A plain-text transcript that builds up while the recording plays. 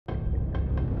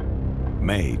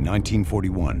May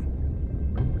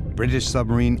 1941. British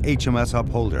submarine HMS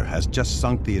Upholder has just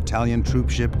sunk the Italian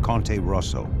troopship Conte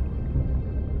Russo.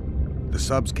 The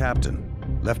sub's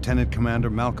captain, Lieutenant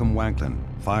Commander Malcolm Wanklyn,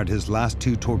 fired his last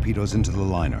 2 torpedoes into the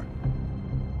liner.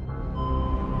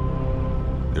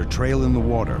 Their trail in the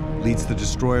water leads the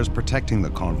destroyers protecting the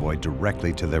convoy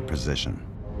directly to their position.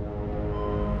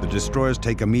 The destroyers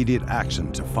take immediate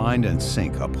action to find and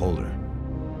sink Upholder.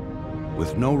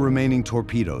 With no remaining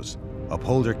torpedoes,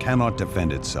 Upholder cannot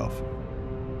defend itself.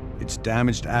 Its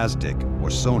damaged ASDIC, or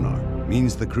sonar,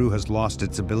 means the crew has lost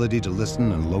its ability to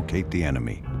listen and locate the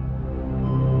enemy.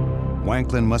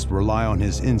 Wanklyn must rely on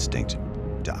his instinct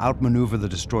to outmaneuver the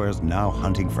destroyers now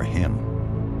hunting for him.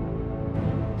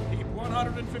 Keep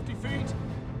 150 feet.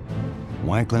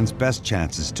 Wanklyn's best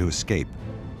chance is to escape,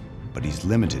 but he's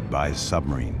limited by his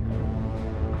submarine.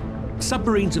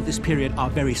 Submarines of this period are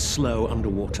very slow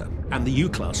underwater, and the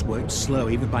U-class weren't slow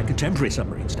even by contemporary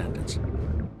submarine standards.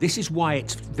 This is why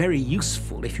it's very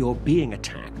useful if you're being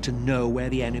attacked to know where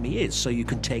the enemy is, so you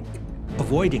can take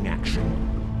avoiding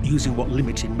action using what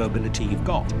limited mobility you've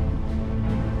got.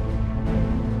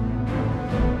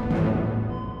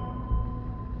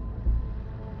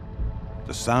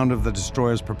 The sound of the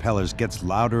destroyer's propellers gets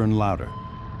louder and louder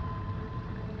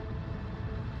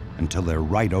until they're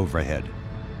right overhead.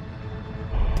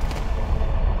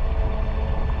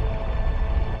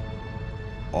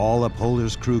 All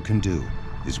Upholder's crew can do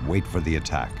is wait for the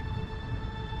attack.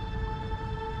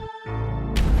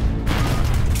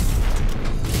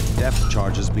 Depth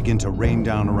charges begin to rain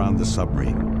down around the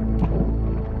submarine.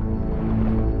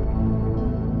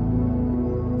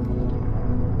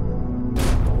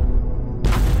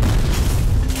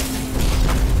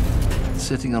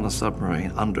 Sitting on a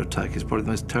submarine under attack is probably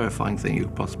the most terrifying thing you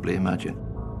could possibly imagine.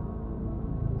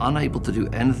 Unable to do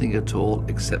anything at all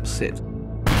except sit.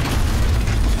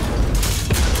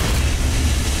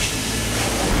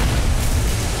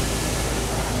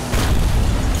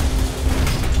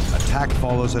 Attack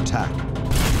follows attack.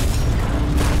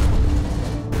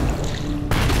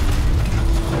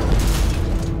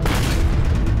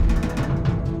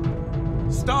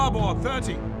 Starboard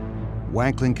 30.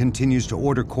 Wanklyn continues to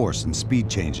order course and speed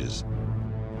changes.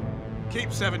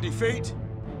 Keep 70 feet.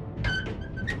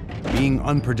 Being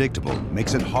unpredictable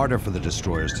makes it harder for the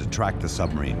destroyers to track the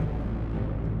submarine.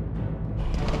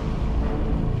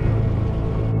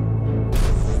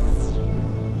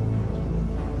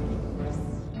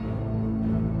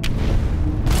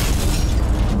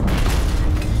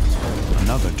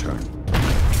 Another turn.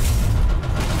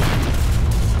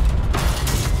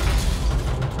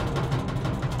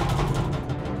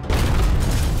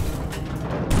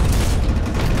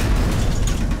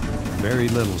 Very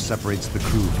little separates the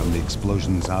crew from the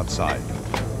explosions outside.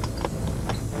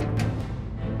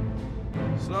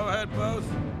 Slow ahead, both.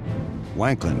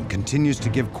 Wanklyn continues to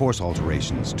give course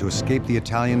alterations to escape the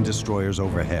Italian destroyers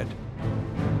overhead.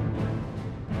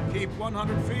 Keep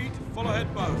 100 feet, full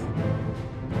ahead, both.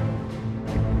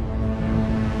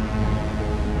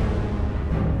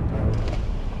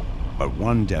 But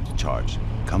one depth charge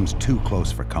comes too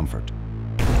close for comfort.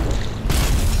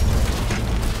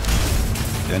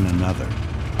 Then another.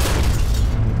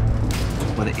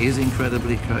 When it is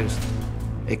incredibly close,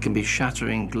 it can be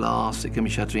shattering glass, it can be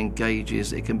shattering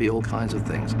gauges, it can be all kinds of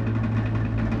things.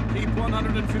 Keep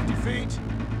 150 feet.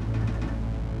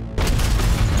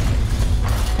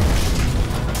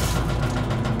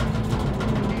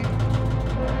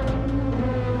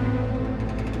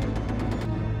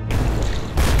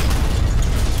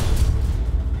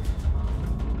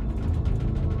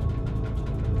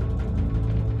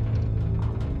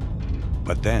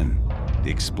 But then, the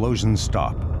explosions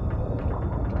stop.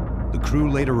 The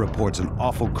crew later reports an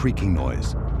awful creaking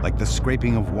noise, like the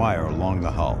scraping of wire along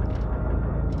the hull.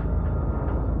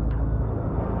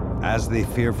 As they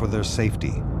fear for their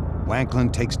safety,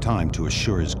 Wanklyn takes time to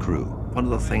assure his crew. One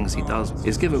of the things he does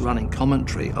is give a running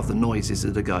commentary of the noises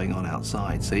that are going on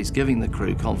outside. So he's giving the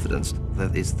crew confidence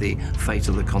that it's the fate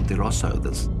of the Conte Russo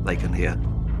that they can hear,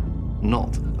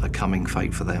 not a coming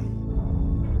fate for them.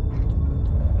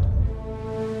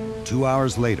 2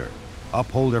 hours later,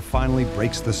 Upholder finally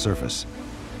breaks the surface.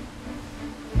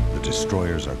 The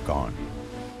destroyers are gone.